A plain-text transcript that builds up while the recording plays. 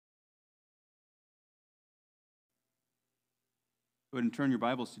Go ahead and turn your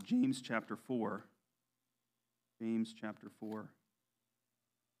Bibles to James chapter 4. James chapter 4.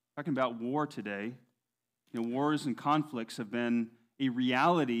 Talking about war today. Wars and conflicts have been a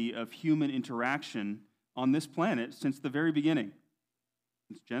reality of human interaction on this planet since the very beginning.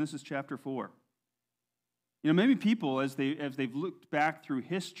 Since Genesis chapter 4. Many people, as they've looked back through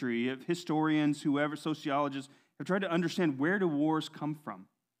history, of historians, whoever, sociologists, have tried to understand, where do wars come from?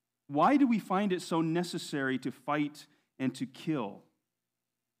 Why do we find it so necessary to fight and to kill?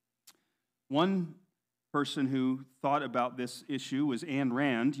 One person who thought about this issue was Ayn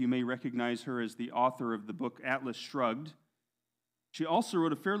Rand. You may recognize her as the author of the book Atlas Shrugged. She also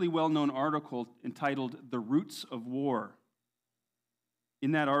wrote a fairly well-known article entitled The Roots of War.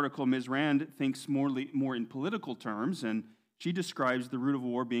 In that article, Ms. Rand thinks more in political terms, and she describes the root of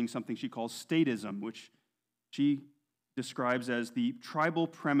war being something she calls statism, which she describes as the tribal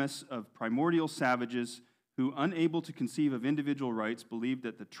premise of primordial savages who, unable to conceive of individual rights, believe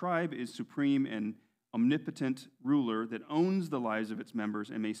that the tribe is supreme and omnipotent ruler that owns the lives of its members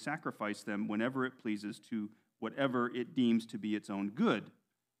and may sacrifice them whenever it pleases to whatever it deems to be its own good.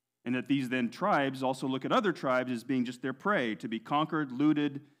 And that these then tribes also look at other tribes as being just their prey, to be conquered,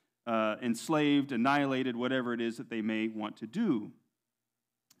 looted, enslaved, annihilated, whatever it is that they may want to do.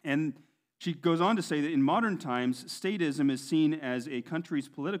 And she goes on to say that in modern times, statism is seen in a country's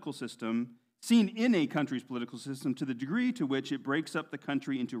political system to the degree to which it breaks up the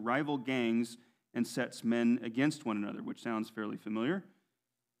country into rival gangs and sets men against one another, which sounds fairly familiar.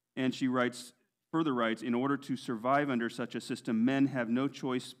 And she further writes, in order to survive under such a system, men have no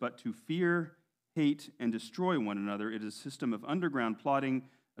choice but to fear, hate, and destroy one another. It is a system of underground plotting,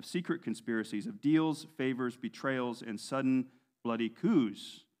 of secret conspiracies, of deals, favors, betrayals, and sudden bloody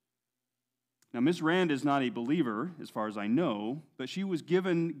coups. Now, Ms. Rand is not a believer, as far as I know, but she was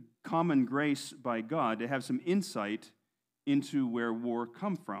given common grace by God to have some insight into where war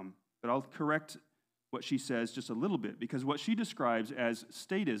comes from. But I'll correct what she says just a little bit, because what she describes as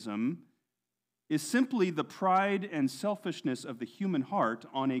statism is simply the pride and selfishness of the human heart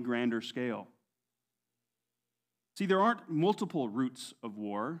on a grander scale. See, there aren't multiple roots of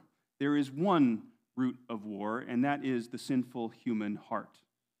war. There is one root of war, and that is the sinful human heart.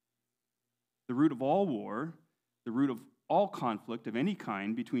 The root of all war, the root of all conflict of any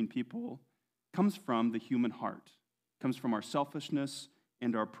kind between people, comes from the human heart. It comes from our selfishness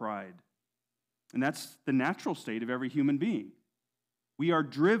and our pride. And that's the natural state of every human being. We are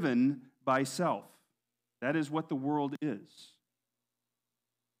driven by self. That is what the world is.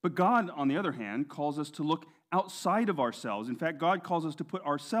 But God, on the other hand, calls us to look outside of ourselves. In fact, God calls us to put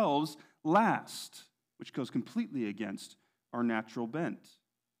ourselves last, which goes completely against our natural bent.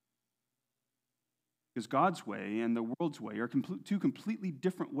 Because God's way and the world's way are two completely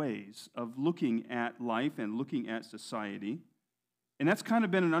different ways of looking at life and looking at society. And that's kind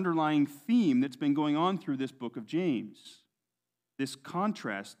of been an underlying theme that's been going on through this book of James. This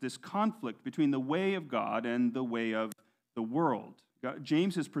contrast, this conflict between the way of God and the way of the world.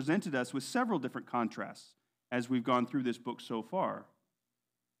 James has presented us with several different contrasts as we've gone through this book so far.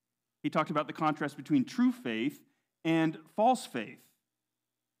 He talked about the contrast between true faith and false faith.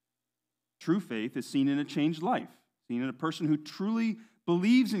 True faith is seen in a changed life, seen in a person who truly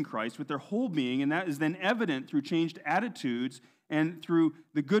believes in Christ with their whole being, and that is then evident through changed attitudes and through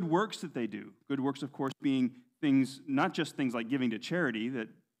the good works that they do. Good works, of course, being things, not just things like giving to charity that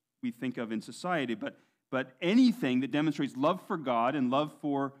we think of in society, but anything that demonstrates love for God and love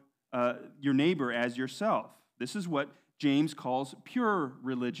for your neighbor as yourself. This is what James calls pure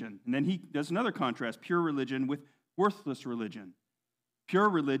religion. And then he does another contrast, pure religion with worthless religion.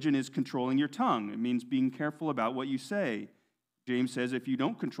 Pure religion is controlling your tongue. It means being careful about what you say. James says if you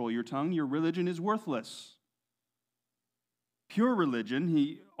don't control your tongue, your religion is worthless. Pure religion,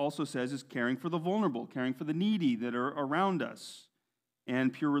 he also says, is caring for the vulnerable, caring for the needy that are around us.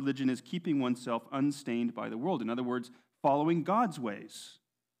 And pure religion is keeping oneself unstained by the world. In other words, following God's ways,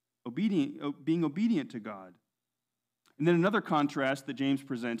 being obedient to God. And then another contrast that James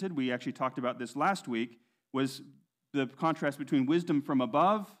presented, we actually talked about this last week, was the contrast between wisdom from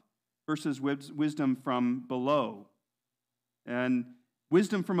above versus wisdom from below. And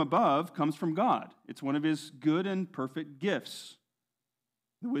wisdom from above comes from God. It's one of his good and perfect gifts.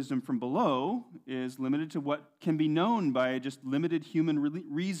 The wisdom from below is limited to what can be known by just limited human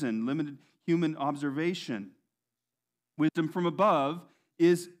reason, limited human observation. Wisdom from above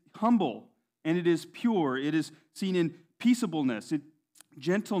is humble, and it is pure. It is seen in peaceableness,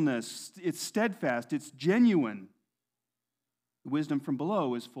 gentleness, it's steadfast, it's genuine. The wisdom from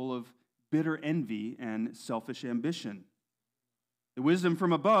below is full of bitter envy and selfish ambition. The wisdom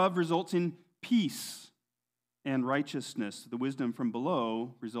from above results in peace. and righteousness. The wisdom from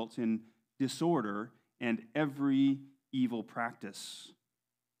below results in disorder and every evil practice.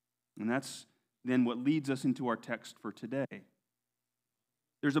 And that's then what leads us into our text for today.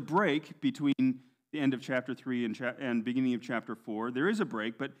 There's a break between the end of chapter 3 and beginning of chapter 4. There is a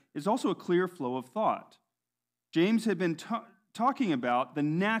break, but it's also a clear flow of thought. James had been talking about the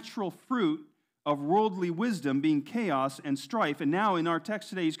natural fruit of worldly wisdom being chaos and strife, and now in our text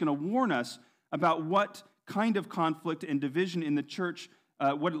today he's going to warn us about what kind of conflict and division in the church,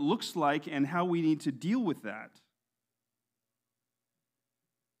 what it looks like, and how we need to deal with that.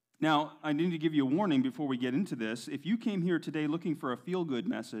 Now, I need to give you a warning before we get into this. If you came here today looking for a feel-good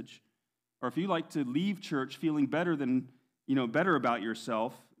message, or if you like to leave church feeling better about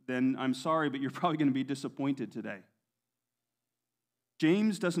yourself, then I'm sorry, but you're probably going to be disappointed today.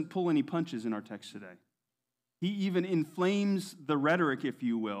 James doesn't pull any punches in our text today. He even inflames the rhetoric, if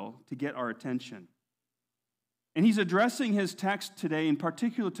you will, to get our attention. And he's addressing his text today in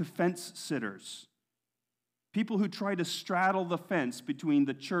particular to fence sitters, people who try to straddle the fence between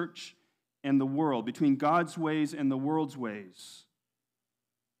the church and the world, between God's ways and the world's ways.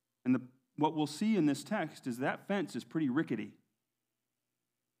 And what we'll see in this text is that fence is pretty rickety.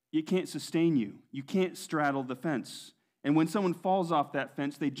 It can't sustain you. You can't straddle the fence. And when someone falls off that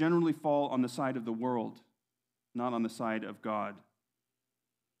fence, they generally fall on the side of the world, not on the side of God.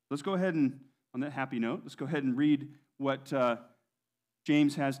 Let's go ahead and, on that happy note, let's go ahead and read what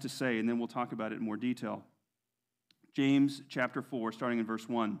James has to say, and then we'll talk about it in more detail. James chapter 4, starting in verse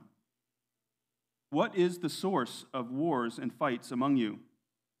 1. What is the source of wars and fights among you?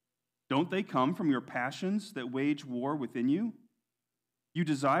 Don't they come from your passions that wage war within you? You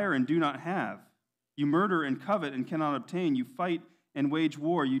desire and do not have. You murder and covet and cannot obtain. You fight and wage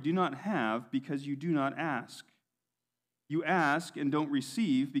war you do not have because you do not ask. You ask and don't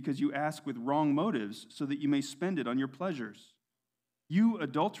receive because you ask with wrong motives so that you may spend it on your pleasures. You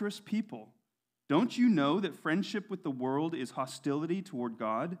adulterous people, don't you know that friendship with the world is hostility toward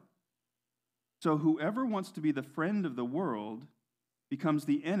God? So whoever wants to be the friend of the world becomes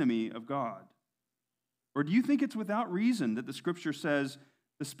the enemy of God. Or do you think it's without reason that the Scripture says,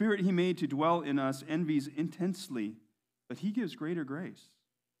 the Spirit he made to dwell in us envies intensely, but he gives greater grace?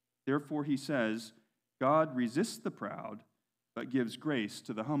 Therefore he says, God resists the proud, but gives grace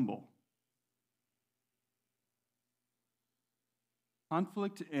to the humble.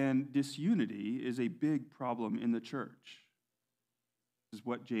 Conflict and disunity is a big problem in the church. This is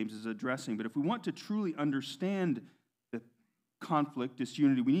what James is addressing. But if we want to truly understand the conflict,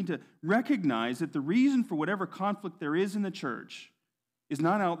 disunity, we need to recognize that the reason for whatever conflict there is in the church is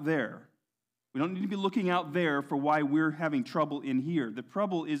not out there. We don't need to be looking out there for why we're having trouble in here. The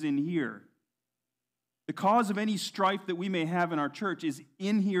trouble is in here. The cause of any strife that we may have in our church is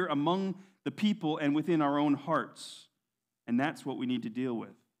in here among the people and within our own hearts. And that's what we need to deal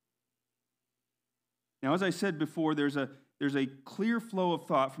with. Now, as I said before, there's a clear flow of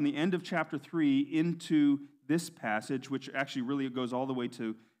thought from the end of chapter 3 into this passage, which actually really goes all the way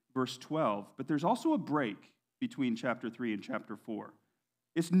to verse 12. But there's also a break between chapter 3 and chapter 4.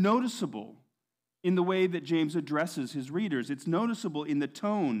 It's noticeable in the way that James addresses his readers. It's noticeable in the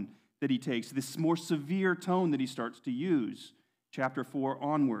tone that he takes, this more severe tone that he starts to use, chapter 4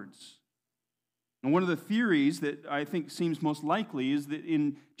 onwards. And one of the theories that I think seems most likely is that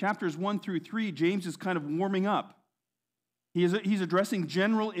in chapters 1 through 3, James is kind of warming up. He's addressing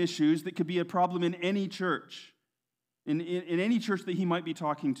general issues that could be a problem in any church. In any church that he might be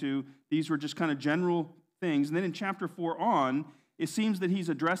talking to, these were just kind of general things. And then in chapter 4 on, it seems that he's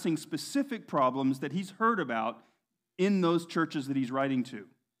addressing specific problems that he's heard about in those churches that he's writing to.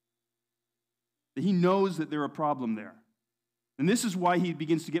 That he knows that they're a problem there. And this is why he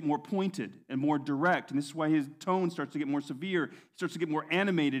begins to get more pointed and more direct. And this is why his tone starts to get more severe. He starts to get more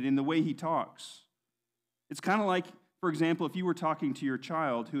animated in the way he talks. It's kind of like, for example, if you were talking to your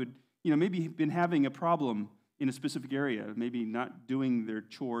child who had, maybe been having a problem in a specific area, maybe not doing their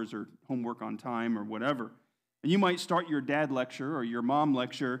chores or homework on time or whatever. And you might start your dad lecture or your mom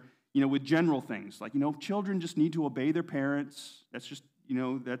lecture, with general things. Like, children just need to obey their parents. That's just,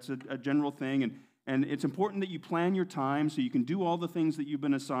 that's a general thing. And it's important that you plan your time so you can do all the things that you've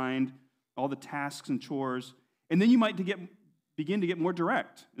been assigned, all the tasks and chores. And then you might begin to get more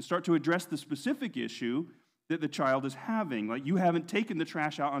direct and start to address the specific issue that the child is having. Like, you haven't taken the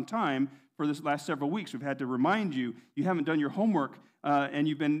trash out on time for this last several weeks. We've had to remind you, you haven't done your homework, and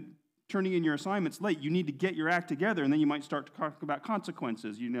you've been turning in your assignments late. You need to get your act together, and then you might start to talk about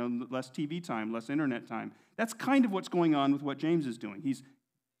consequences, less TV time, less internet time. That's kind of what's going on with what James is doing. He's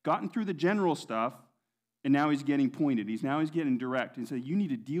gotten through the general stuff, and now he's getting pointed. He's getting direct and saying, you need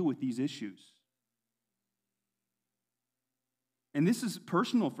to deal with these issues. And this is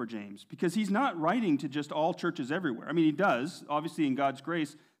personal for James because he's not writing to just all churches everywhere. I mean, he does. Obviously, in God's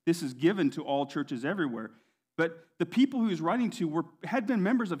grace, this is given to all churches everywhere. But the people who he's writing to had been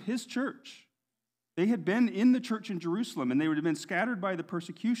members of his church. They had been in the church in Jerusalem, and they would have been scattered by the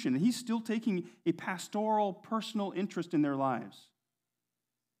persecution. And he's still taking a pastoral, personal interest in their lives.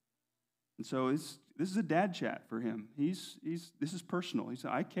 And so this is a dad chat for him. This is personal. He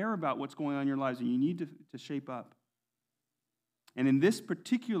said, I care about what's going on in your lives, and you need to shape up. And in this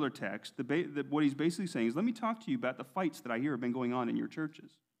particular text, what he's basically saying is, let me talk to you about the fights that I hear have been going on in your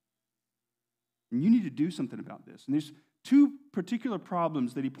churches. And you need to do something about this. And there's two particular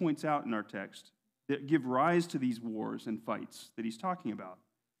problems that he points out in our text that give rise to these wars and fights that he's talking about.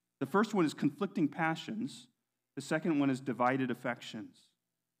 The first one is conflicting passions. The second one is divided affections.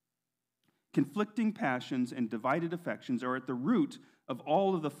 Conflicting passions and divided affections are at the root of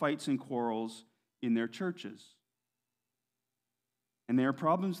all of the fights and quarrels in their churches. And they are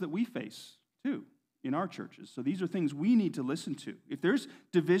problems that we face, too, in our churches. So these are things we need to listen to. If there's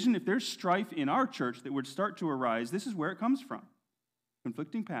division, if there's strife in our church that would start to arise, this is where it comes from.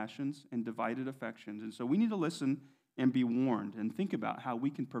 Conflicting passions and divided affections. And so we need to listen and be warned and think about how we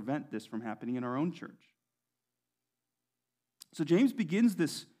can prevent this from happening in our own church. So James begins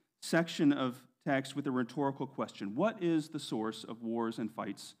this section of text with a rhetorical question. What is the source of wars and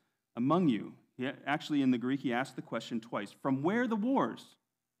fights among you? Actually, in the Greek, he asked the question twice. From where the wars?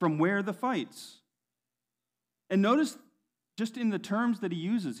 From where the fights? And notice, just in the terms that he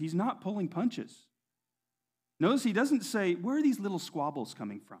uses, he's not pulling punches. Notice he doesn't say, where are these little squabbles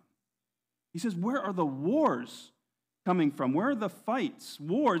coming from? He says, where are the wars coming from? Where are the fights?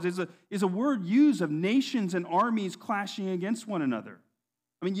 Wars is a word used of nations and armies clashing against one another.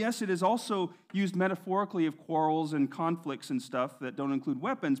 I mean, yes, it is also used metaphorically of quarrels and conflicts and stuff that don't include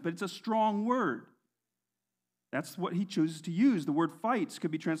weapons, but it's a strong word. That's what he chooses to use. The word fights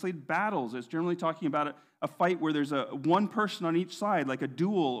could be translated battles. It's generally talking about a fight where there's one person on each side, like a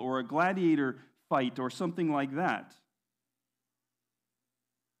duel or a gladiator fight or something like that.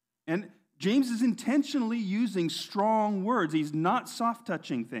 And James is intentionally using strong words. He's not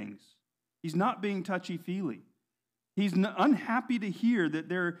soft-touching things. He's not being touchy-feely. He's unhappy to hear that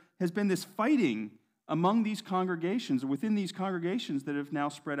there has been this fighting among these congregations, or within these congregations that have now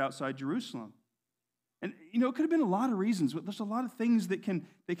spread outside Jerusalem. And, it could have been a lot of reasons, but there's a lot of things that can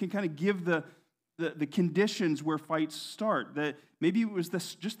kind of give the conditions where fights start. That maybe it was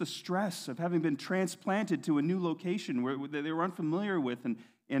just the stress of having been transplanted to a new location where they were unfamiliar with,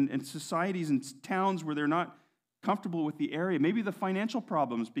 and societies and towns where they're not comfortable with the area. Maybe the financial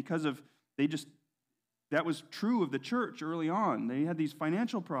problems because of that was true of the church early on. They had these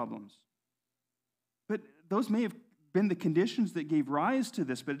financial problems. But those may have been the conditions that gave rise to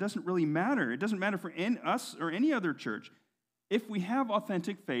this, but it doesn't really matter. It doesn't matter for us or any other church. If we have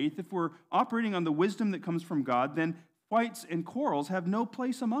authentic faith, if we're operating on the wisdom that comes from God, then fights and quarrels have no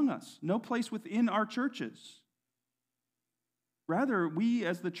place among us, no place within our churches. Rather, we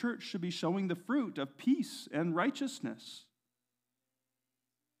as the church should be showing the fruit of peace and righteousness.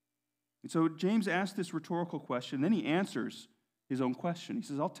 And so James asks this rhetorical question, then he answers his own question. He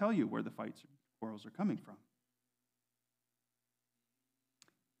says, I'll tell you where the fights and quarrels are coming from.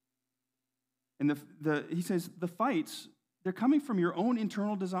 And he says, the fights, they're coming from your own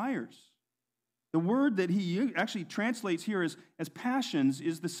internal desires. The word that he actually translates here as passions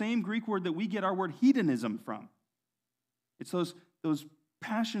is the same Greek word that we get our word hedonism from. It's those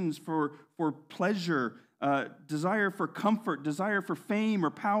passions for pleasure, desire for comfort, desire for fame or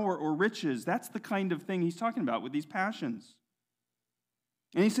power or riches. That's the kind of thing he's talking about with these passions.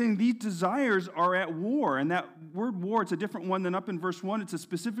 And he's saying these desires are at war. And that word war, it's a different one than up in verse 1. It's a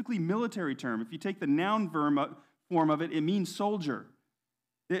specifically military term. If you take the noun form of it, it means soldier.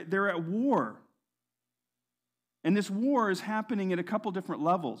 They're at war. And this war is happening at a couple different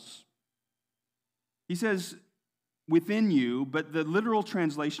levels. He says, within you, but the literal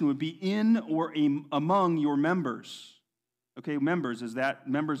translation would be in or among your members. Okay, members, is that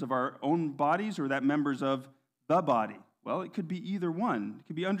members of our own bodies or that members of the body? Well, it could be either one. It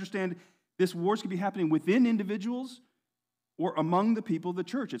could be understand this wars could be happening within individuals or among the people of the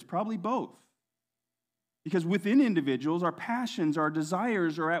church. It's probably both. Because within individuals, our passions, our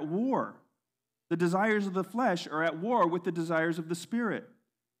desires are at war. The desires of the flesh are at war with the desires of the Spirit.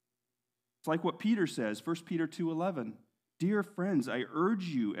 It's like what Peter says, 1 Peter 2:11. Dear friends, I urge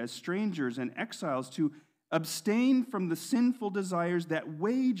you as strangers and exiles to abstain from the sinful desires that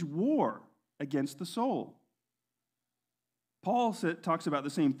wage war against the soul. Paul talks about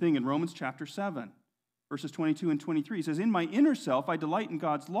the same thing in Romans chapter 7, verses 22 and 23. He says, in my inner self I delight in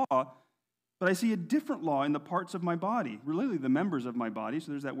God's law, But I see a different law in the parts of my body, really the members of my body,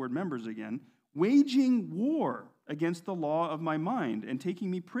 so there's that word members again, waging war against the law of my mind and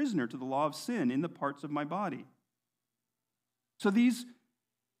taking me prisoner to the law of sin in the parts of my body. So these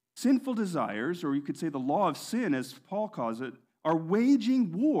sinful desires, or you could say the law of sin, as Paul calls it, are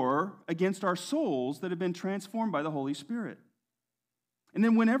waging war against our souls that have been transformed by the Holy Spirit. And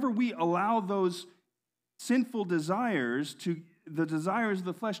then whenever we allow those sinful desires the desires of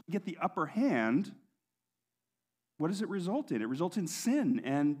the flesh to get the upper hand, what does it result in? It results in sin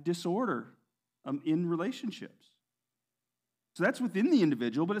and disorder in relationships. So that's within the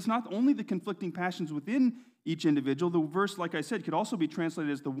individual, but it's not only the conflicting passions within each individual. The verse, like I said, could also be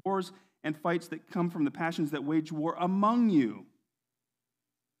translated as the wars and fights that come from the passions that wage war among you.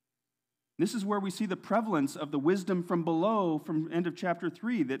 This is where we see the prevalence of the wisdom from below, from end of chapter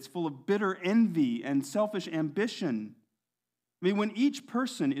 3, that's full of bitter envy and selfish ambition. I mean, when each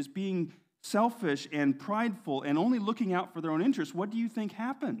person is being selfish and prideful and only looking out for their own interests, what do you think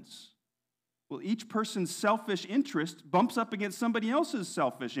happens? Well, each person's selfish interest bumps up against somebody else's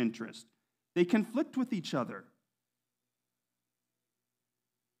selfish interest. They conflict with each other.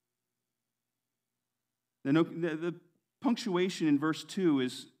 The punctuation in verse 2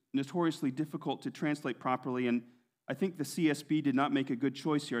 is notoriously difficult to translate properly, and I think the CSB did not make a good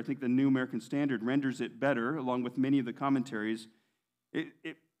choice here. I think the New American Standard renders it better, along with many of the commentaries.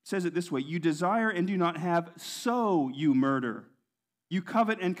 It says it this way: you desire and do not have, so you murder. You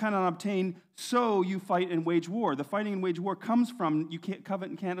covet and cannot obtain, so you fight and wage war. The fighting and wage war comes from you can't covet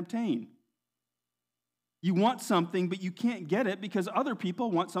and can't obtain. You want something, but you can't get it because other people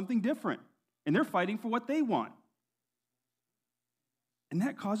want something different, and they're fighting for what they want. And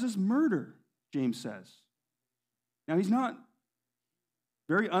that causes murder, James says. Now, he's not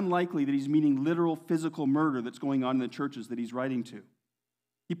very unlikely that he's meaning literal physical murder that's going on in the churches that he's writing to.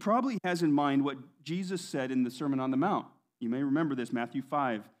 He probably has in mind what Jesus said in the Sermon on the Mount. You may remember this, Matthew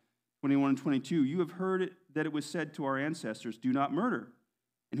 5, 21 and 22. You have heard that it was said to our ancestors, do not murder,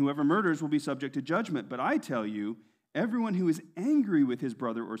 and whoever murders will be subject to judgment. But I tell you, everyone who is angry with his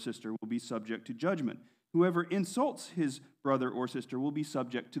brother or sister will be subject to judgment. Whoever insults his brother or sister will be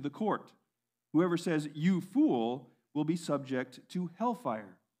subject to the court. Whoever says, you fool, will be subject to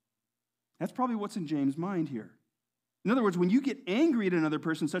hellfire. That's probably what's in James' mind here. In other words, when you get angry at another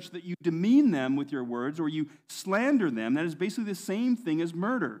person such that you demean them with your words or you slander them, that is basically the same thing as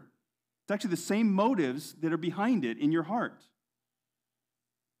murder. It's actually the same motives that are behind it in your heart.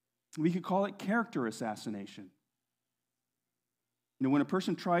 We could call it character assassination. You know, when a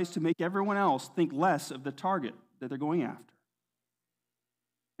person tries to make everyone else think less of the target that they're going after.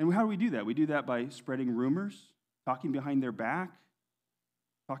 And how do we do that? We do that by spreading rumors, talking behind their back,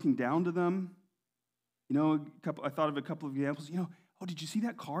 talking down to them. You know, I thought of a couple of examples. You know, oh, did you see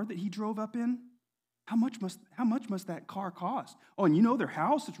that car that he drove up in? How much must that car cost? Oh, and you know their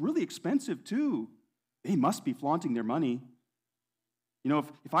house? It's really expensive too. They must be flaunting their money. You know,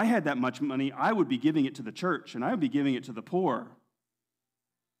 if I had that much money, I would be giving it to the church, and I would be giving it to the poor.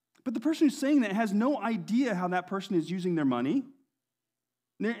 But the person who's saying that has no idea how that person is using their money.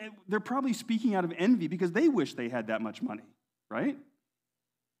 They're probably speaking out of envy because they wish they had that much money, right?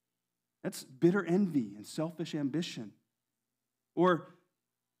 That's bitter envy and selfish ambition. Or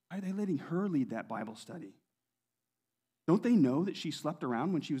why are they letting her lead that Bible study? Don't they know that she slept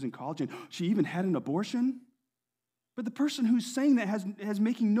around when she was in college and she even had an abortion? But the person who's saying that has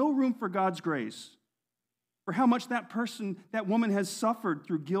making no room for God's grace, for how much that woman has suffered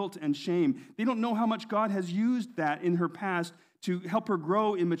through guilt and shame. They don't know how much God has used that in her past to help her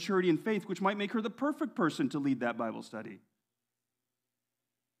grow in maturity and faith, which might make her the perfect person to lead that Bible study.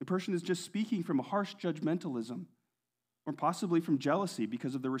 The person is just speaking from a harsh judgmentalism, or possibly from jealousy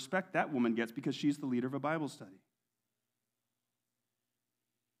because of the respect that woman gets because she's the leader of a Bible study.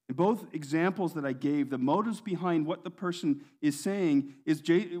 In both examples that I gave, the motives behind what the person is saying is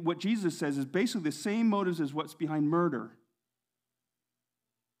what Jesus says is basically the same motives as what's behind murder.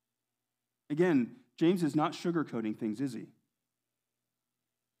 Again, James is not sugarcoating things, is he?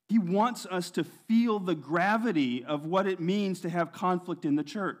 He wants us to feel the gravity of what it means to have conflict in the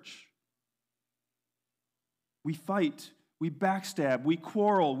church. We fight, we backstab, we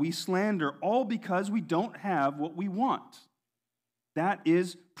quarrel, we slander, all because we don't have what we want. That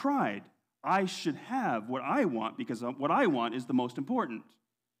is pride. I should have what I want because what I want is the most important.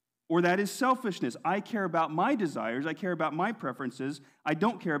 Or that is selfishness. I care about my desires. I care about my preferences. I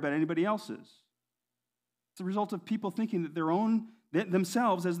don't care about anybody else's. It's a result of people thinking that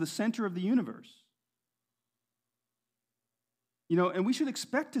themselves as the center of the universe. You know, and we should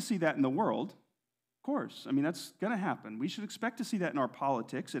expect to see that in the world. Of course. I mean, that's going to happen. We should expect to see that in our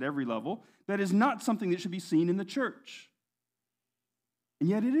politics at every level. That is not something that should be seen in the church. And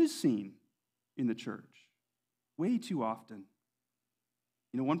yet it is seen in the church way too often.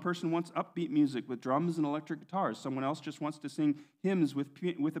 You know, one person wants upbeat music with drums and electric guitars. Someone else just wants to sing hymns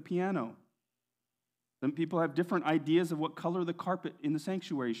with a piano. Some people have different ideas of what color the carpet in the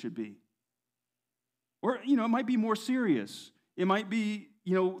sanctuary should be. Or, you know, it might be more serious. It might be,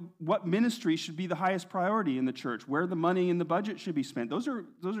 you know, what ministry should be the highest priority in the church, where the money in the budget should be spent. Those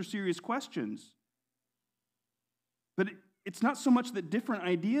are serious questions. But it's not so much that different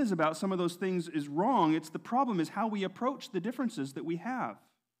ideas about some of those things is wrong. It's the problem is how we approach the differences that we have.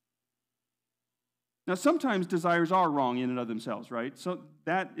 Now, sometimes desires are wrong in and of themselves, right? So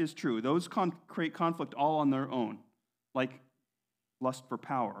that is true. Those create conflict all on their own, like lust for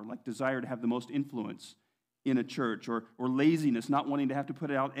power, like desire to have the most influence in a church, or laziness, not wanting to have to put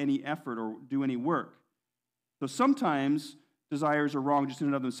out any effort or do any work. So sometimes desires are wrong just in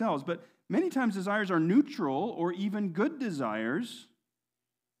and of themselves, but many times desires are neutral or even good desires,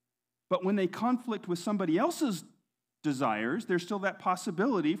 but when they conflict with somebody else's desires, there's still that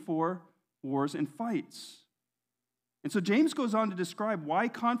possibility for wars and fights. And so James goes on to describe why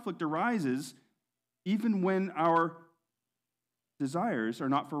conflict arises even when our desires are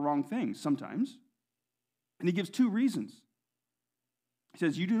not for wrong things sometimes. And he gives two reasons. He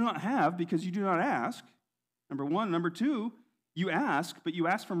says, you do not have because you do not ask, number one. Number two, you ask, but you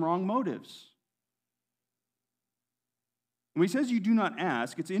ask from wrong motives. When he says you do not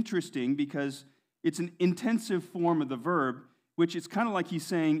ask, it's interesting because it's an intensive form of the verb, which it's kind of like he's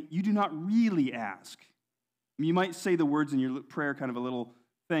saying, you do not really ask. I mean, you might say the words in your prayer kind of a little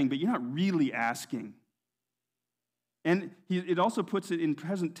thing, but you're not really asking. And it also puts it in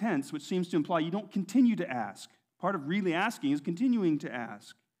present tense, which seems to imply you don't continue to ask. Part of really asking is continuing to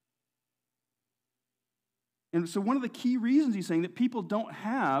ask. And so one of the key reasons he's saying that people don't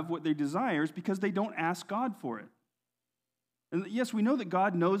have what they desire is because they don't ask God for it. And yes, we know that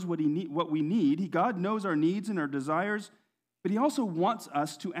God knows what we need. God knows our needs and our desires, but he also wants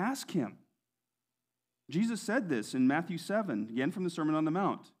us to ask him. Jesus said this in Matthew 7, again from the Sermon on the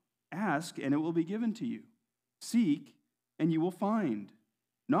Mount. Ask, and it will be given to you. Seek, and you will find.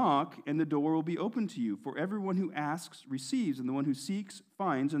 Knock, and the door will be open to you. For everyone who asks receives, and the one who seeks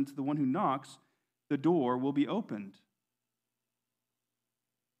finds, and to the one who knocks, the door will be opened.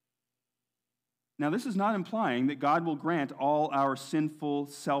 Now, this is not implying that God will grant all our sinful,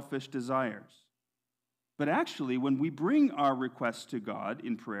 selfish desires. But actually, when we bring our requests to God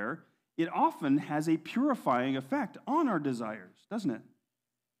in prayer, it often has a purifying effect on our desires, doesn't it?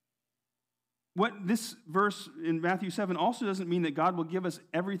 What this verse in Matthew 7 also doesn't mean that God will give us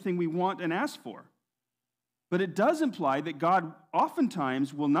everything we want and ask for. But it does imply that God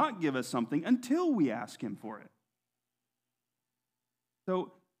oftentimes will not give us something until we ask him for it.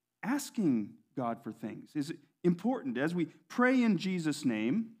 So asking God for things is important. As we pray in Jesus'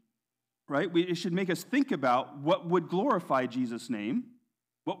 name, right, it should make us think about what would glorify Jesus' name.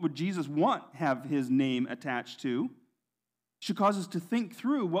 What would Jesus want have his name attached to? Should cause us to think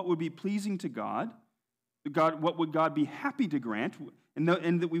through what would be pleasing to God, what would God be happy to grant, and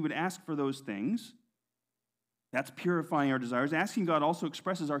that we would ask for those things. That's purifying our desires. Asking God also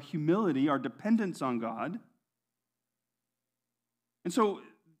expresses our humility, our dependence on God. And so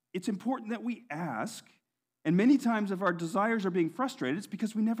it's important that we ask, and many times if our desires are being frustrated, it's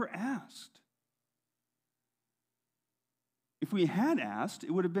because we never asked. If we had asked,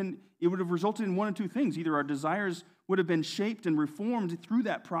 it would have resulted in one of two things. Either our desires would have been shaped and reformed through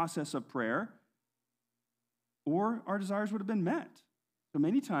that process of prayer, or our desires would have been met. So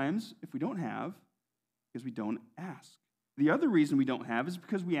many times, if we don't have, because we don't ask. The other reason we don't have is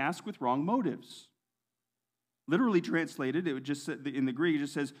because we ask with wrong motives. Literally translated, it would just say, in the Greek, it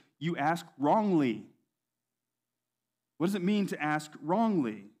just says, you ask wrongly. What does it mean to ask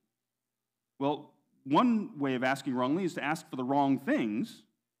wrongly? Well, one way of asking wrongly is to ask for the wrong things.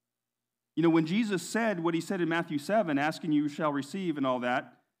 You know, when Jesus said what he said in Matthew 7, asking you shall receive and all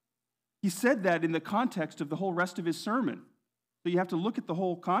that, he said that in the context of the whole rest of his sermon. So you have to look at the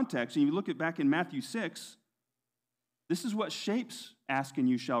whole context. And you look at back in Matthew 6, this is what shapes ask and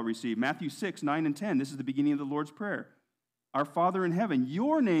you shall receive. Matthew 6, 9 and 10, this is the beginning of the Lord's Prayer. Our Father in heaven,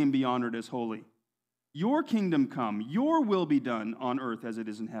 your name be honored as holy. Your kingdom come, your will be done on earth as it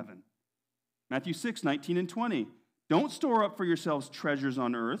is in heaven. Matthew 6, 19 and 20. Don't store up for yourselves treasures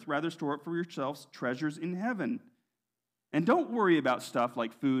on earth, rather store up for yourselves treasures in heaven. And don't worry about stuff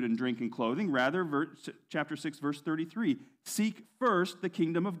like food and drink and clothing. Rather, chapter 6, verse 33, seek first the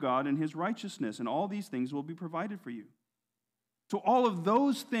kingdom of God and his righteousness, and all these things will be provided for you. So all of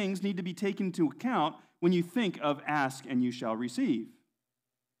those things need to be taken into account when you think of ask and you shall receive.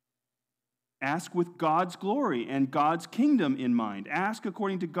 Ask with God's glory and God's kingdom in mind. Ask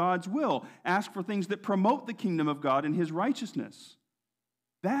according to God's will. Ask for things that promote the kingdom of God and his righteousness.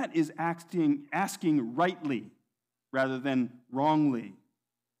 That is asking rightly rather than wrongly.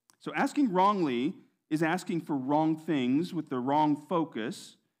 So asking wrongly is asking for wrong things with the wrong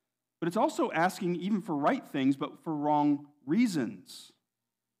focus, but it's also asking even for right things, but for wrong reasons.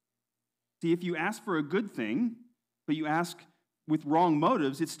 See, if you ask for a good thing, but you ask with wrong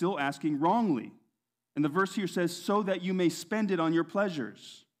motives, it's still asking wrongly. And the verse here says, so that you may spend it on your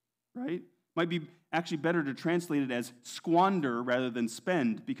pleasures, right? Might be actually better to translate it as squander rather than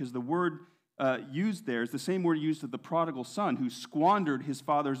spend, because the word used there is the same word used of the prodigal son who squandered his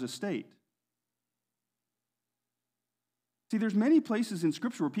father's estate. See, there's many places in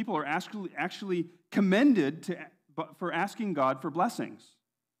Scripture where people are actually commended for asking God for blessings.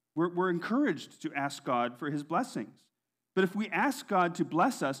 We're encouraged to ask God for his blessings. But if we ask God to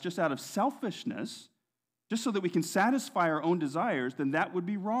bless us just out of selfishness, just so that we can satisfy our own desires, then that would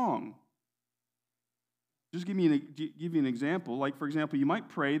be wrong. Just give you an example. Like, for example, you might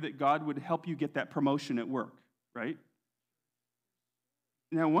pray that God would help you get that promotion at work, right?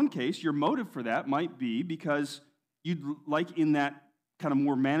 Now, in one case, your motive for that might be because you'd like in that kind of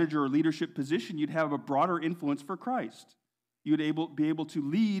more manager or leadership position, you'd have a broader influence for Christ. You'd be able to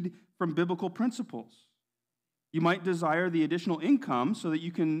lead from biblical principles. You might desire the additional income so that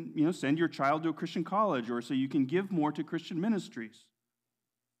you can, send your child to a Christian college or so you can give more to Christian ministries.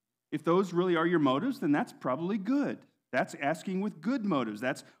 If those really are your motives, then that's probably good. That's asking with good motives.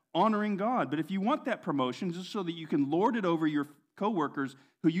 That's honoring God. But if you want that promotion just so that you can lord it over your coworkers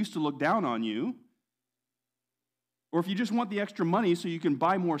who used to look down on you, or if you just want the extra money so you can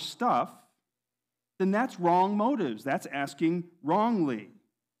buy more stuff, then that's wrong motives. That's asking wrongly.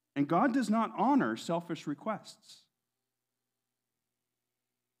 And God does not honor selfish requests.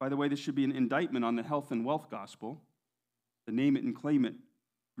 By the way, this should be an indictment on the health and wealth gospel, the name it and claim it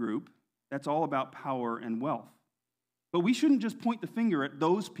group. That's all about power and wealth. But we shouldn't just point the finger at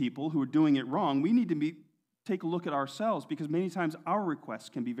those people who are doing it wrong. We need to take a look at ourselves, because many times our requests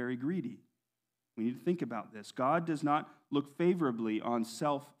can be very greedy. We need to think about this. God does not look favorably on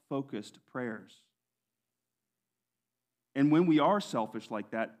self-focused prayers. And when we are selfish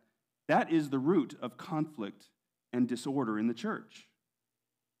like that, that is the root of conflict and disorder in the church.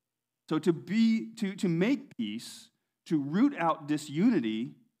 So to make peace, to root out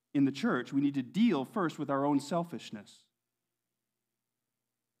disunity in the church, we need to deal first with our own selfishness.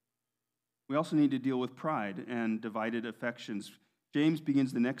 We also need to deal with pride and divided affections. James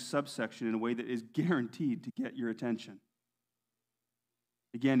begins the next subsection in a way that is guaranteed to get your attention.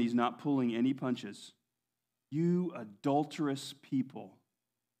 Again, he's not pulling any punches. You adulterous people.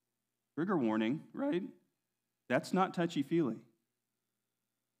 Trigger warning, right? That's not touchy-feely.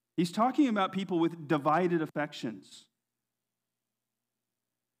 He's talking about people with divided affections.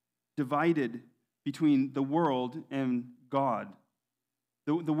 Divided between the world and God.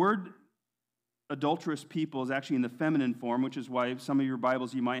 The word adulterous people is actually in the feminine form, which is why some of your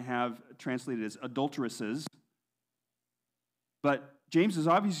Bibles you might have translated as adulteresses. But James is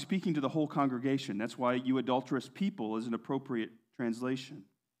obviously speaking to the whole congregation. That's why you adulterous people is an appropriate translation.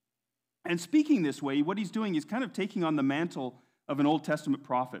 And speaking this way, what he's doing is kind of taking on the mantle of an Old Testament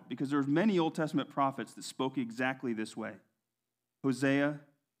prophet, because there's many Old Testament prophets that spoke exactly this way. Hosea,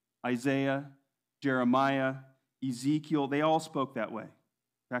 Isaiah, Jeremiah, Ezekiel, they all spoke that way.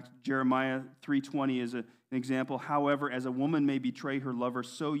 In fact, Jeremiah 3:20 is an example. However, as a woman may betray her lover,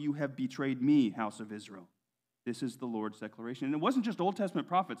 so you have betrayed me, house of Israel. This is the Lord's declaration. And it wasn't just Old Testament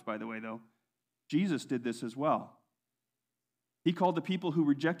prophets, by the way, though. Jesus did this as well. He called the people who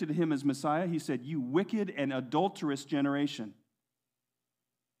rejected him as Messiah, he said, you wicked and adulterous generation.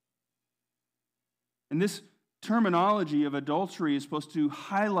 And this terminology of adultery is supposed to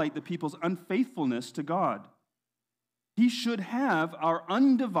highlight the people's unfaithfulness to God. He should have our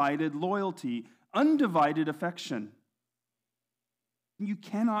undivided loyalty, undivided affection. You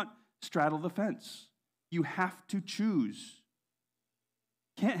cannot straddle the fence. You have to choose.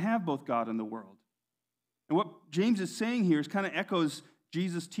 Can't have both God and the world. And what James is saying here is kind of echoes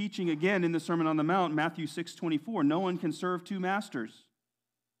Jesus' teaching again in the Sermon on the Mount, Matthew 6:24. No one can serve two masters,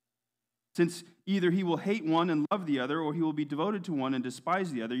 since either he will hate one and love the other, or he will be devoted to one and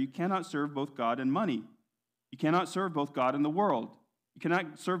despise the other. You cannot serve both God and money. You cannot serve both God and the world. You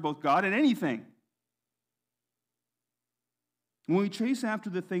cannot serve both God and anything. When we chase after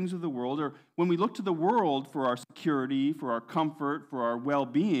the things of the world, or when we look to the world for our security, for our comfort, for our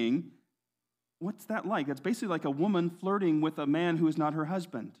well-being, what's that like? That's basically like a woman flirting with a man who is not her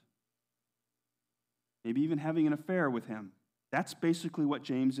husband. Maybe even having an affair with him. That's basically what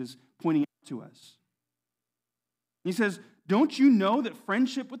James is pointing out to us. He says, don't you know that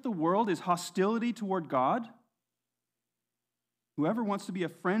friendship with the world is hostility toward God? Whoever wants to be a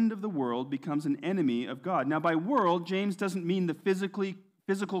friend of the world becomes an enemy of God. Now, by world, James doesn't mean the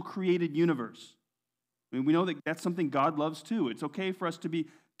physical created universe. I mean, we know that that's something God loves too. It's okay for us to be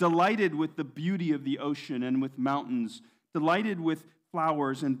delighted with the beauty of the ocean and with mountains, delighted with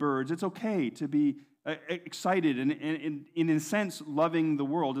flowers and birds. It's okay to be excited and, in a sense, loving the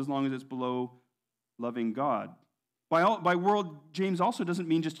world as long as it's below loving God. By world, James also doesn't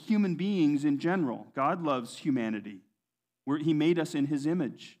mean just human beings in general. God loves humanity. He made us in his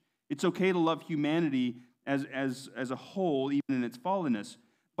image. It's okay to love humanity as a whole, even in its fallenness.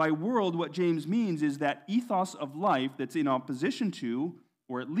 By world, what James means is that ethos of life that's in opposition to,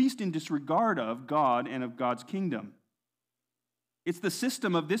 or at least in disregard of, God and of God's kingdom. It's the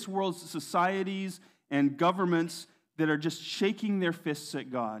system of this world's societies and governments that are just shaking their fists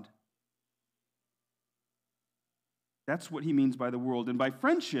at God. That's what he means by the world. And by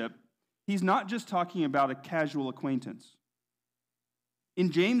friendship, he's not just talking about a casual acquaintance.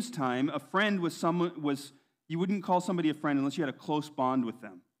 In James' time, a friend you wouldn't call somebody a friend unless you had a close bond with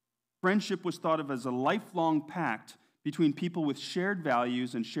them. Friendship was thought of as a lifelong pact between people with shared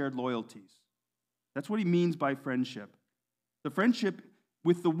values and shared loyalties. That's what he means by friendship. The friendship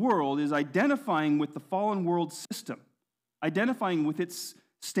with the world is identifying with the fallen world system, identifying with its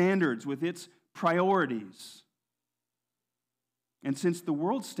standards, with its priorities. And since the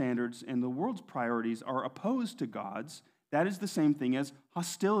world's standards and the world's priorities are opposed to God's, that is the same thing as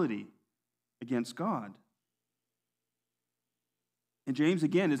hostility against God. And James,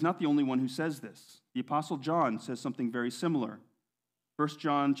 again, is not the only one who says this. The Apostle John says something very similar. 1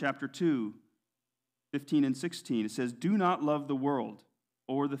 John chapter 2, 15 and 16, it says, do not love the world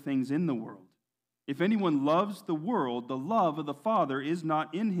or the things in the world. If anyone loves the world, the love of the Father is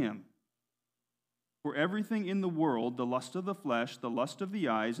not in him. For everything in the world, the lust of the flesh, the lust of the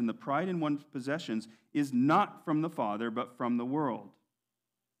eyes, and the pride in one's possessions is not from the Father, but from the world.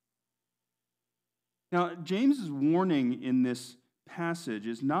 Now, James's warning in this passage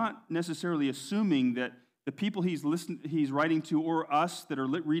is not necessarily assuming that the people he's writing to, or us that are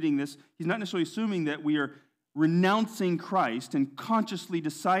reading this, he's not necessarily assuming that we are renouncing Christ and consciously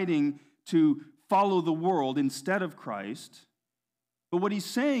deciding to follow the world instead of Christ. But what he's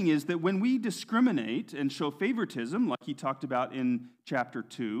saying is that when we discriminate and show favoritism, like he talked about in chapter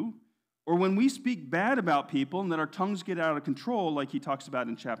 2, or when we speak bad about people and that our tongues get out of control, like he talks about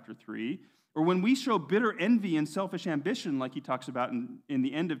in chapter 3, or when we show bitter envy and selfish ambition, like he talks about in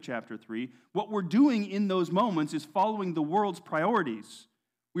the end of chapter 3, what we're doing in those moments is following the world's priorities.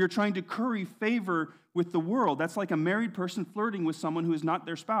 We are trying to curry favor with the world. That's like a married person flirting with someone who is not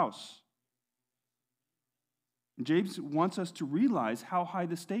their spouse. And James wants us to realize how high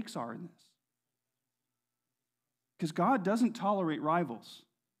the stakes are in this. Because God doesn't tolerate rivals.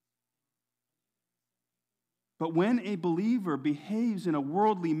 But when a believer behaves in a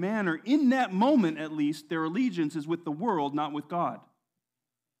worldly manner, in that moment at least, their allegiance is with the world, not with God.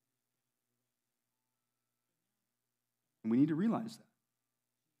 And we need to realize that.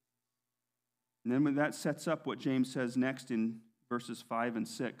 And then when that sets up what James says next in verses 5 and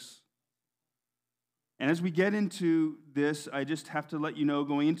 6. And as we get into this, I just have to let you know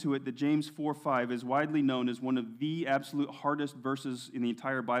going into it that James 4:5 is widely known as one of the absolute hardest verses in the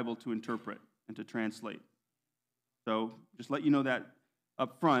entire Bible to interpret and to translate. So just let you know that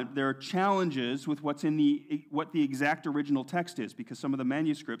up front. There are challenges with what the exact original text is, because some of the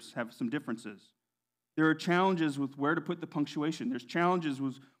manuscripts have some differences. There are challenges with where to put the punctuation. There's challenges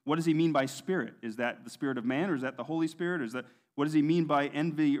with what does he mean by spirit? Is that the spirit of man, or is that the Holy Spirit? Or is that what does he mean by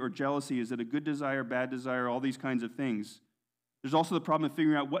envy or jealousy? Is it a good desire, bad desire, all these kinds of things? There's also the problem of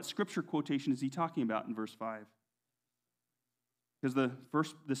figuring out what scripture quotation is he talking about in verse 5. Because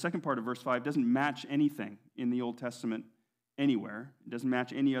the second part of verse 5 doesn't match anything in the Old Testament anywhere. It doesn't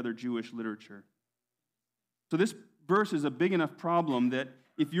match any other Jewish literature. So this verse is a big enough problem that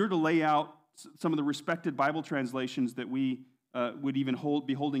if you're to lay out some of the respected Bible translations that we would even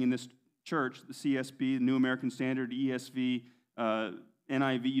be holding in this church, the CSB, the New American Standard, ESV,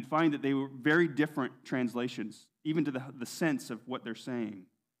 NIV, you'd find that they were very different translations, even to the sense of what they're saying.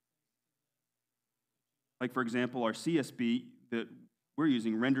 Like, for example, our CSB that we're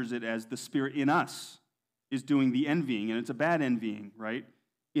using renders it as the Spirit in us is doing the envying, and it's a bad envying, right?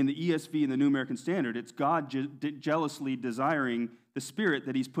 In the ESV and the New American Standard, it's God jealously desiring the Spirit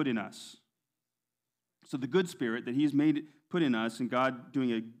that he's put in us. So the good spirit that he's put in us, and God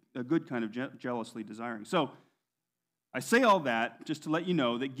doing a good kind of jealously desiring. So I say all that just to let you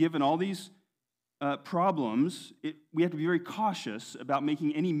know that given all these problems, we have to be very cautious about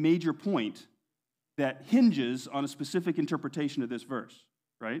making any major point that hinges on a specific interpretation of this verse,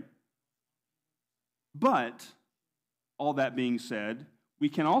 right? But, all that being said, we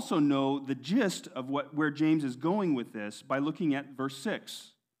can also know the gist of where James is going with this by looking at verse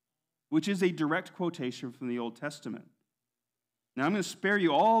 6, which is a direct quotation from the Old Testament. Now, I'm going to spare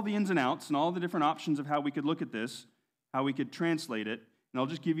you all the ins and outs and all the different options of how we could look at this, how we could translate it, and I'll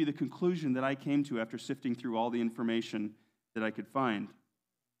just give you the conclusion that I came to after sifting through all the information that I could find.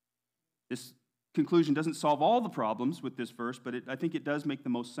 This conclusion doesn't solve all the problems with this verse, but I think it does make the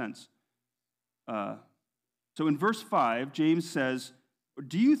most sense. So in verse 5, James says,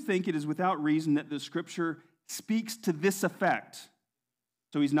 "Do you think it is without reason that the Scripture speaks to this effect?"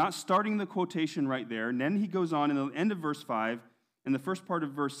 So he's not starting the quotation right there. And then he goes on in the end of verse 5 and the first part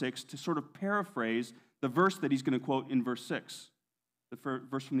of verse 6 to sort of paraphrase the verse that he's going to quote in verse 6, the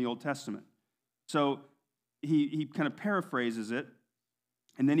verse from the Old Testament. So he kind of paraphrases it,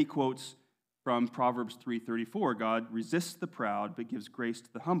 and then he quotes from Proverbs 3:34, God resists the proud but gives grace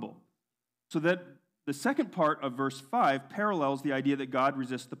to the humble. So that the second part of verse 5 parallels the idea that God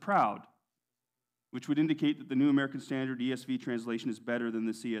resists the proud, which would indicate that the New American Standard ESV translation is better than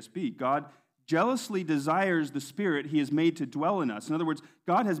the CSB. God jealously desires the Spirit he has made to dwell in us. In other words,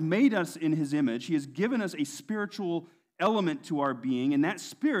 God has made us in his image. He has given us a spiritual element to our being, and that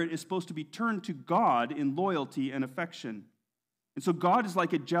Spirit is supposed to be turned to God in loyalty and affection. And so God is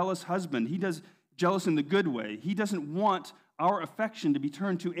like a jealous husband. He does jealous in the good way. He doesn't want our affection to be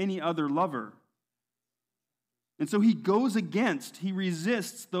turned to any other lover. And so he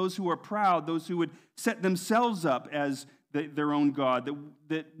resists those who are proud, those who would set themselves up as their own God,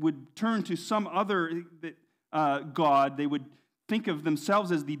 that would turn to some other God. They would think of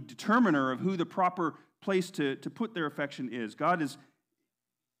themselves as the determiner of who the proper place to put their affection is. God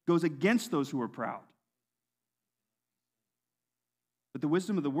goes against those who are proud. But the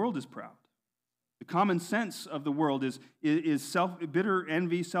wisdom of the world is proud. The common sense of the world is bitter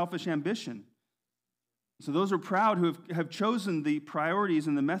envy, selfish ambition. So those who are proud, who have chosen the priorities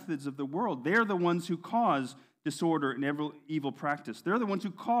and the methods of the world, they're the ones who cause disorder and every evil practice. They're the ones who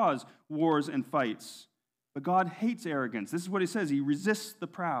cause wars and fights. But God hates arrogance. This is what he says. He resists the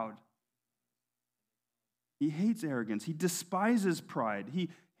proud. He hates arrogance. He despises pride. He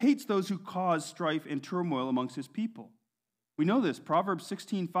hates those who cause strife and turmoil amongst his people. We know this. Proverbs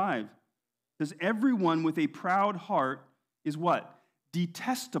 16:5 says, everyone with a proud heart is what?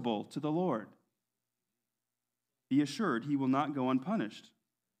 Detestable to the Lord. Be assured he will not go unpunished.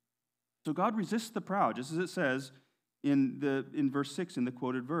 So God resists the proud, just as it says in verse 6 in the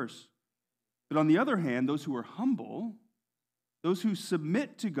quoted verse. But on the other hand, those who are humble, those who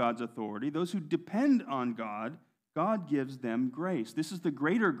submit to God's authority, those who depend on God, God gives them grace. This is the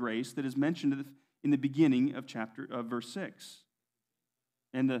greater grace that is mentioned in the beginning of verse 6.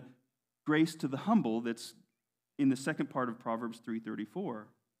 And the grace to the humble that's in the second part of Proverbs 3:34.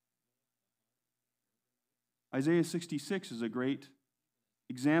 Isaiah 66 is a great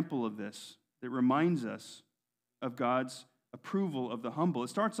example of this that reminds us of God's approval of the humble. It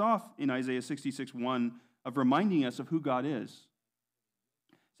starts off in Isaiah 66:1 of reminding us of who God is.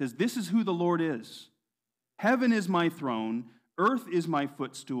 It says, "This is who the Lord is. Heaven is my throne, earth is my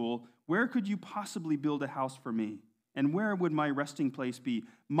footstool. Where could you possibly build a house for me? And where would my resting place be?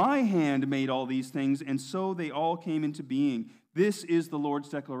 My hand made all these things, and so they all came into being. This is the Lord's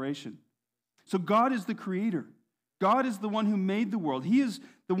declaration." So God is the creator. God is the one who made the world. He is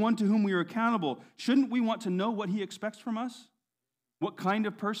the one to whom we are accountable. Shouldn't we want to know what he expects from us? What kind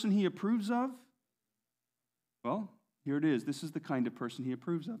of person he approves of? Well, here it is. This is the kind of person he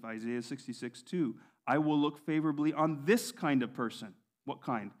approves of. Isaiah 66:2. I will look favorably on this kind of person. What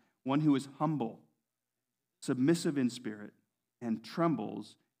kind? One who is humble, submissive in spirit, and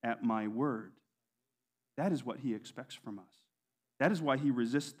trembles at my word. That is what he expects from us. That is why he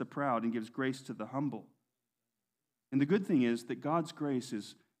resists the proud and gives grace to the humble. And the good thing is that God's grace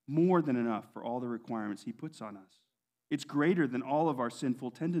is more than enough for all the requirements he puts on us. It's greater than all of our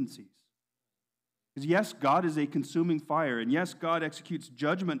sinful tendencies. Because yes, God is a consuming fire, and yes, God executes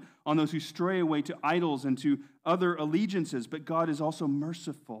judgment on those who stray away to idols and to other allegiances, but God is also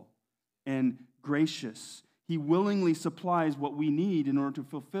merciful and gracious. He willingly supplies what we need in order to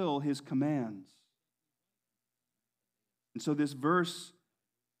fulfill his commands. And so this verse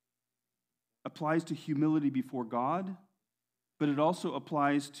applies to humility before God, but it also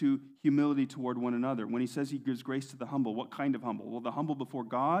applies to humility toward one another. When he says he gives grace to the humble, what kind of humble? Well, the humble before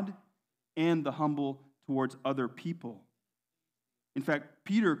God and the humble towards other people. In fact,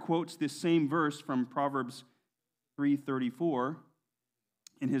 Peter quotes this same verse from Proverbs 3:34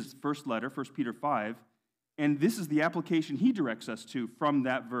 in his first letter, 1 Peter 5, and this is the application he directs us to from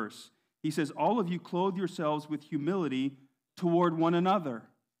that verse. He says, all of you clothe yourselves with humility toward one another.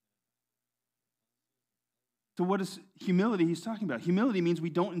 So what is humility he's talking about? Humility means we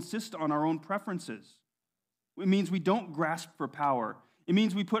don't insist on our own preferences. It means we don't grasp for power. It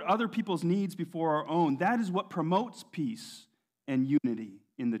means we put other people's needs before our own. That is what promotes peace and unity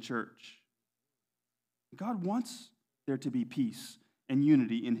in the church. God wants there to be peace and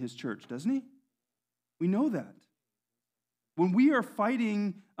unity in his church, doesn't he? We know that. When we are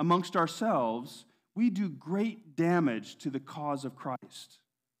fighting amongst ourselves, we do great damage to the cause of Christ.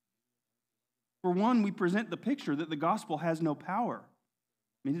 For one, we present the picture that the gospel has no power.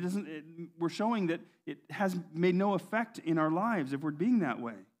 I mean, we're showing that it has made no effect in our lives if we're being that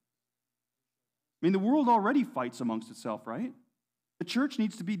way. I mean, the world already fights amongst itself, right? The church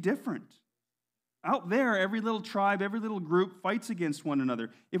needs to be different. Out there, every little tribe, every little group fights against one another.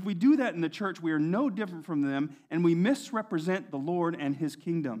 If we do that in the church, we are no different from them, and we misrepresent the Lord and his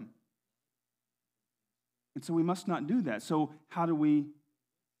kingdom. And so we must not do that. So how do we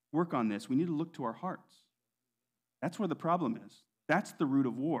work on this? We need to look to our hearts. That's where the problem is. That's the root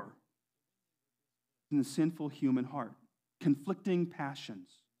of war. In the sinful human heart. Conflicting passions.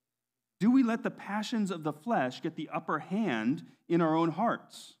 Do we let the passions of the flesh get the upper hand in our own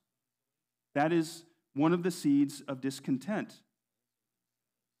hearts? That is one of the seeds of discontent.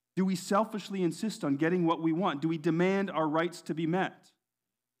 Do we selfishly insist on getting what we want? Do we demand our rights to be met?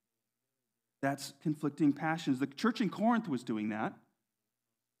 That's conflicting passions. The church in Corinth was doing that.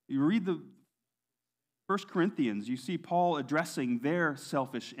 You read the 1 Corinthians, you see Paul addressing their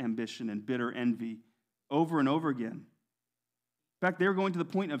selfish ambition and bitter envy over and over again. In fact, they were going to the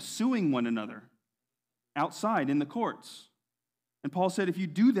point of suing one another outside in the courts. And Paul said, if you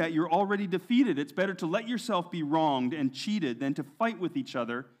do that, you're already defeated. It's better to let yourself be wronged and cheated than to fight with each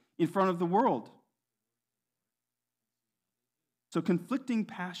other in front of the world. So conflicting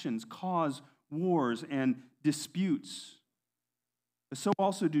passions cause wars and disputes. So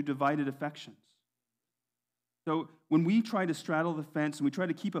also do divided affections. So when we try to straddle the fence and we try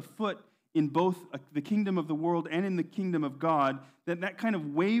to keep a foot in both the kingdom of the world and in the kingdom of God, that kind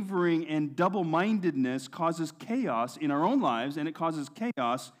of wavering and double-mindedness causes chaos in our own lives, and it causes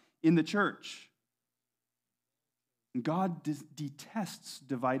chaos in the church. And God detests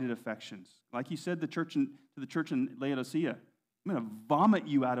divided affections. Like he said to the church in Laodicea, I'm going to vomit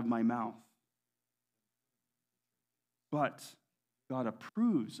you out of my mouth. But God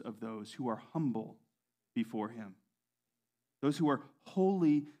approves of those who are humble before him, those who are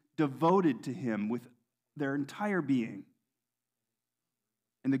wholly devoted to him with their entire being.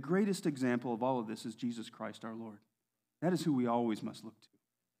 And the greatest example of all of this is Jesus Christ our Lord. That is who we always must look to.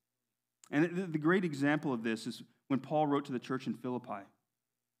 And the great example of this is when Paul wrote to the church in Philippi.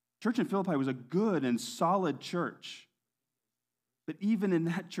 The church in Philippi was a good and solid church. But even in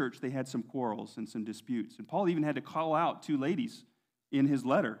that church, they had some quarrels and some disputes. And Paul even had to call out two ladies in his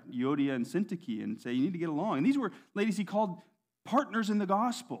letter, Euodia and Syntyche, and say, you need to get along. And these were ladies he called partners in the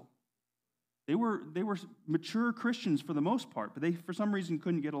gospel. They were mature Christians for the most part, but they, for some reason,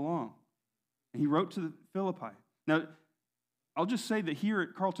 couldn't get along. And he wrote to Philippi. Now, I'll just say that here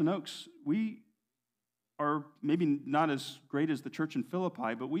at Carlton Oaks, we are maybe not as great as the church in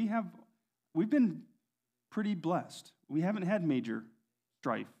Philippi, but we've been pretty blessed. We haven't had major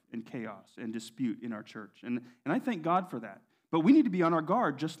strife and chaos and dispute in our church, and I thank God for that. But we need to be on our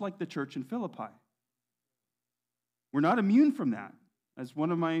guard, just like the church in Philippi. We're not immune from that. As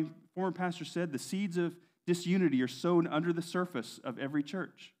one of my former pastors said, the seeds of disunity are sown under the surface of every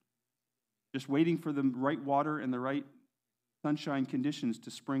church, just waiting for the right water and the right sunshine conditions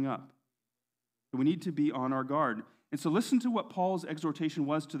to spring up. So we need to be on our guard. And so listen to what Paul's exhortation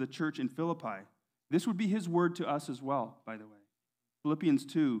was to the church in Philippi. This would be his word to us as well, by the way. Philippians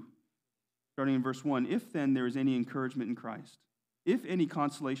 2, starting in verse 1, if then there is any encouragement in Christ, if any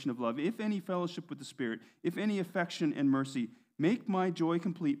consolation of love, if any fellowship with the Spirit, if any affection and mercy, make my joy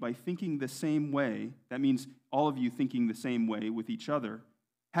complete by thinking the same way. That means all of you thinking the same way with each other,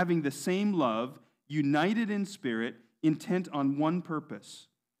 having the same love, united in spirit, intent on one purpose.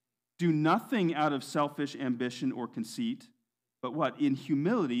 Do nothing out of selfish ambition or conceit, but what? In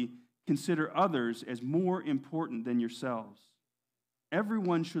humility, consider others as more important than yourselves.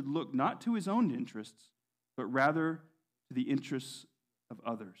 Everyone should look not to his own interests, but rather to the interests of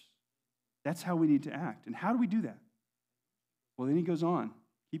others. That's how we need to act. And how do we do that? Well, then he goes on,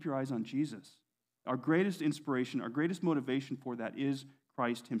 keep your eyes on Jesus. Our greatest inspiration, our greatest motivation for that is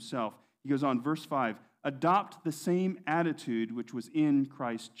Christ himself. He goes on, verse 5, adopt the same attitude which was in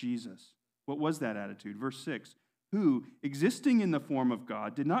Christ Jesus. What was that attitude? Verse 6, who, existing in the form of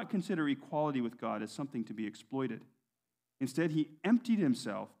God, did not consider equality with God as something to be exploited. Instead, he emptied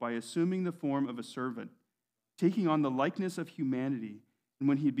himself by assuming the form of a servant, taking on the likeness of humanity. And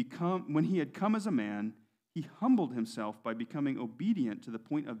when he had come as a man, he humbled himself by becoming obedient to the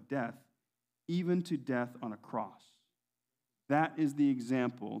point of death, even to death on a cross. That is the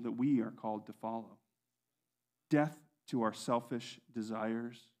example that we are called to follow. Death to our selfish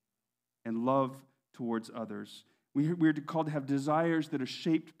desires and love towards others. We're called to have desires that are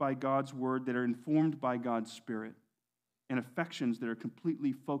shaped by God's word, that are informed by God's Spirit, and affections that are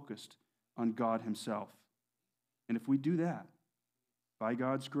completely focused on God himself. And if we do that, by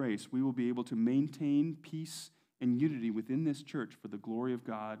God's grace, we will be able to maintain peace and unity within this church for the glory of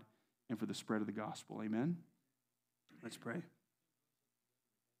God and for the spread of the gospel. Amen? Let's pray.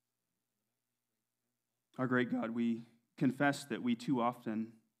 Our great God, we confess that we too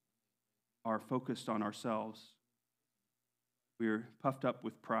often are focused on ourselves. We are puffed up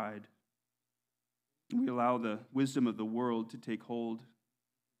with pride. We allow the wisdom of the world to take hold,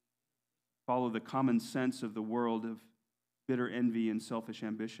 follow the common sense of the world of bitter envy and selfish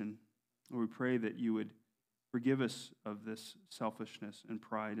ambition. Lord, we pray that you would forgive us of this selfishness and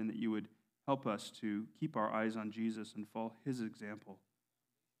pride, and that you would help us to keep our eyes on Jesus and follow his example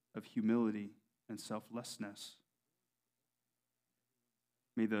of humility and selflessness.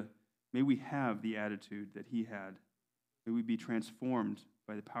 May we have the attitude that he had. May we be transformed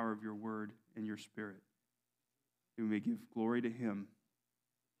by the power of your word and your Spirit. That we may give glory to him,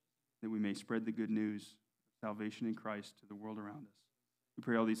 that we may spread the good news of salvation in Christ to the world around us. We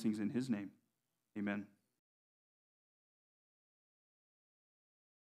pray all these things in his name. Amen.